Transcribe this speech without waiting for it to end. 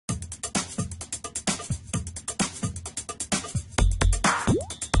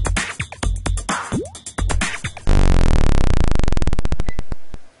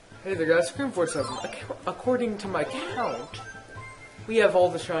there guys, Scream47. According to my count, we have all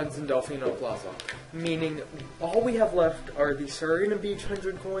the shrines in Delfino Plaza. Meaning, all we have left are the Serena Beach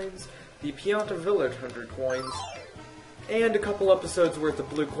 100 coins, the Pianta Village 100 coins, and a couple episodes worth of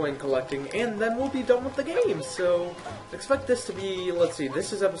blue coin collecting, and then we'll be done with the game. So, expect this to be, let's see,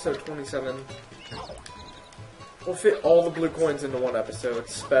 this is episode 27. We'll fit all the blue coins into one episode,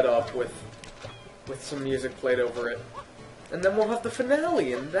 sped up with some music played over it. And then we'll have the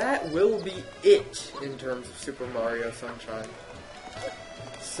finale, and that will be it in terms of Super Mario Sunshine.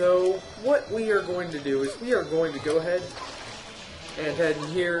 So, what we are going to do is we are going to go ahead and head in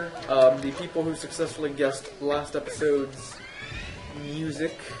here. The people who successfully guessed last episode's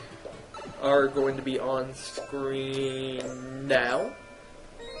music are going to be on screen now.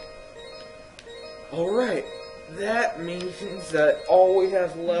 Alright, that means that all we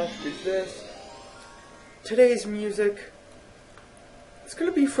have left is this. Today's music, it's going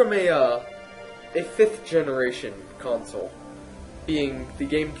to be from a 5th generation console, being the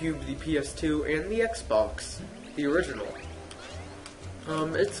GameCube, the PS2, and the Xbox, the original.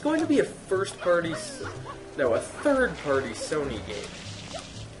 It's going to be a third-party Sony game.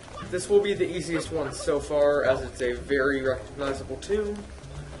 This will be the easiest one so far, as it's a very recognizable tune.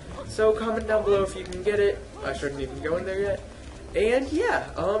 So comment down below if you can get it. I shouldn't even go in there yet. And yeah,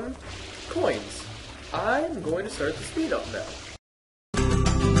 coins. I'm going to start the speed up now.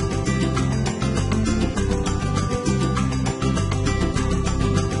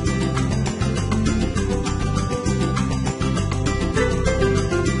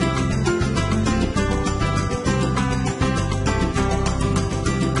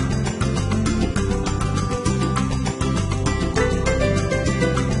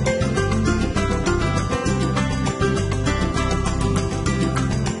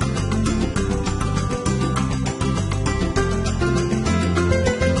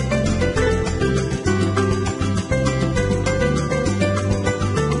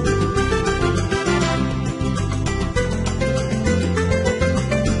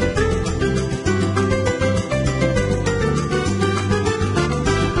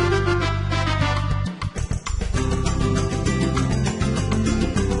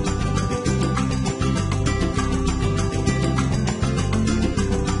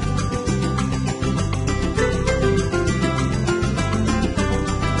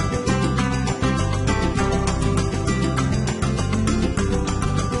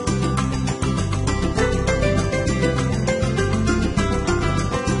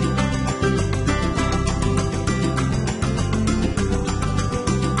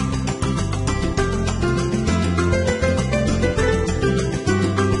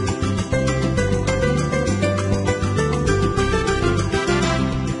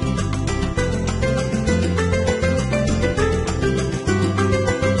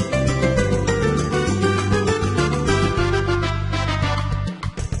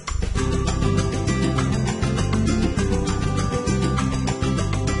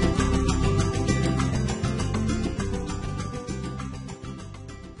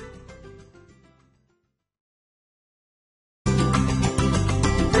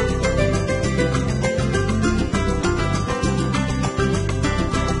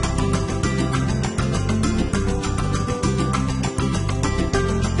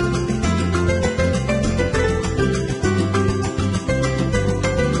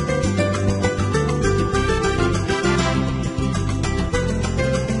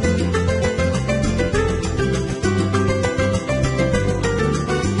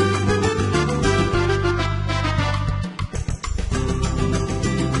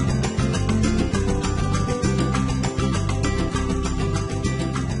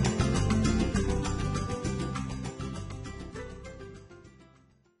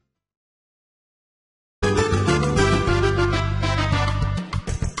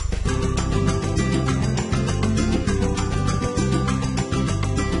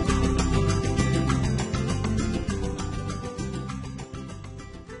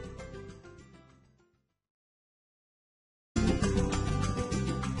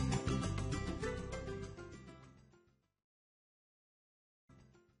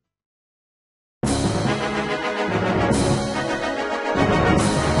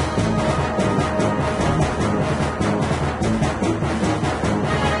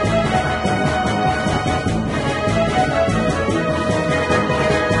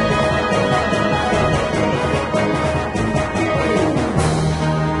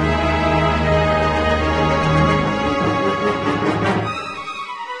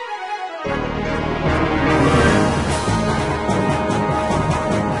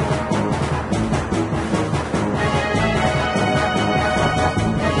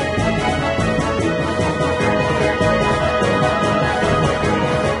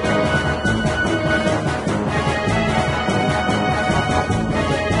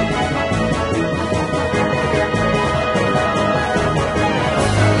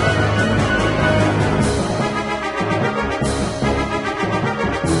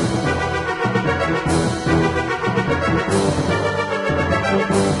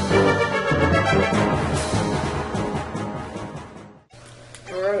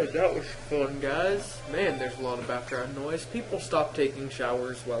 fun, guys. Man, there's a lot of background noise. People stop taking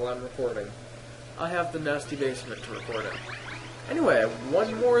showers while I'm recording. I have the nasty basement to record in. Anyway,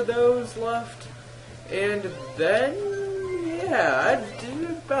 one more of those left. And then, yeah,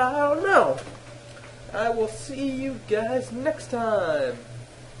 I don't know. I will see you guys next time.